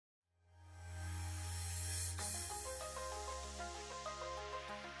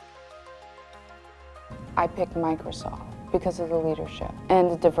I picked Microsoft because of the leadership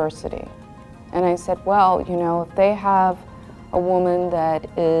and the diversity. And I said, well, you know, if they have a woman that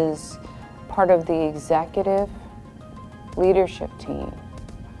is part of the executive leadership team,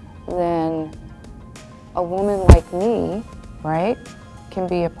 then a woman like me, right, can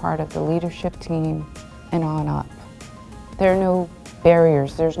be a part of the leadership team and on up. There are no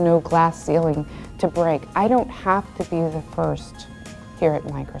barriers, there's no glass ceiling to break. I don't have to be the first here at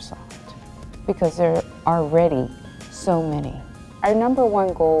Microsoft because there are already so many. Our number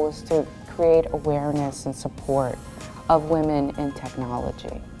one goal is to create awareness and support of women in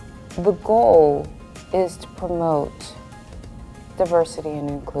technology. The goal is to promote diversity and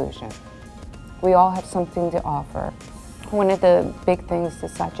inclusion. We all have something to offer. One of the big things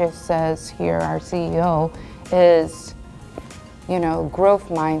that Satya says here, our CEO, is, you know, growth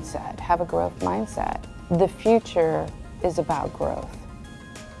mindset, have a growth mindset. The future is about growth.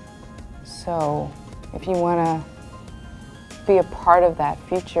 So if you want to be a part of that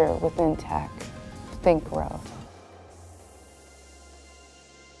future within tech, think growth.